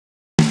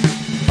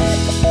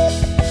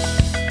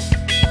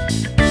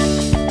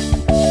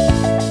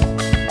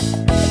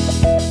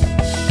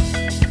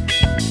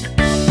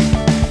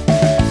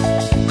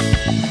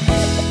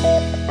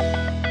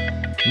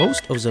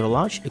Most of the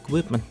large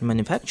equipment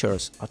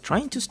manufacturers are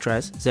trying to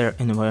stress their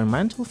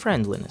environmental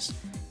friendliness.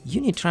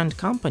 UNI-TREND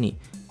company,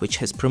 which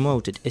has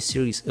promoted a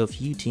series of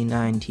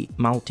UT90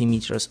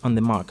 multimeters on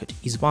the market,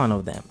 is one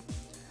of them.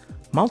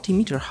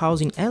 Multimeter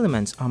housing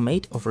elements are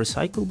made of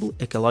recyclable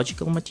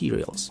ecological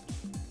materials.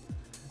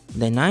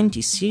 The 90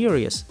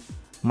 series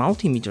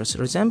multimeters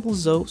resemble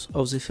those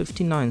of the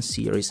 59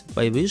 series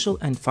by visual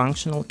and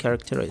functional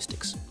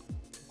characteristics.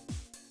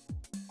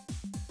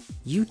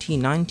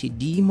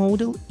 UT90D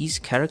model is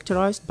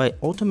characterized by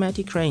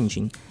automatic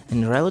ranging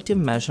and relative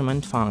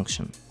measurement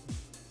function.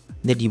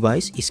 The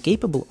device is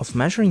capable of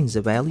measuring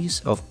the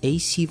values of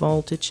AC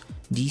voltage,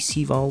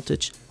 DC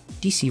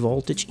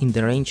voltage in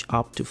the range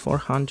up to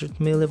 400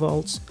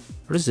 mV,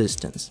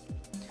 resistance.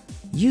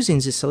 Using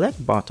the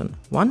Select button,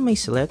 one may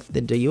select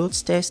the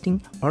diodes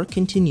testing or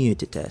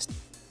continuity test,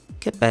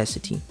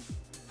 capacity,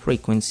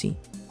 frequency,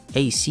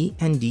 AC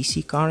and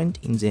DC current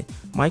in the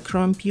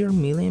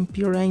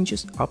microampere-milliampere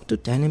ranges up to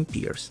 10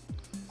 amperes.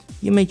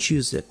 You may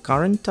choose the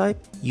current type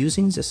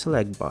using the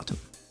Select button.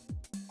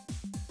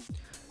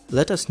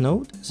 Let us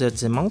note that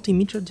the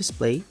multimeter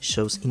display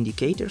shows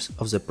indicators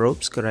of the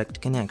probe's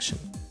correct connection.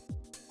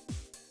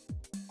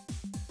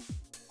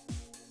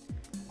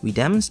 We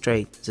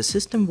demonstrate the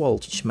system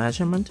voltage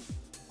measurement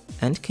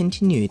and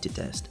continuity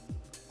test.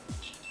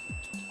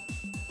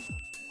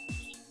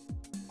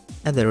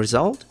 As a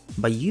result,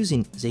 by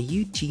using the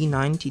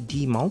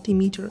UT90D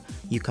multimeter,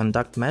 you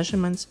conduct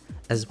measurements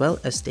as well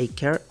as take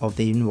care of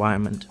the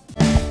environment.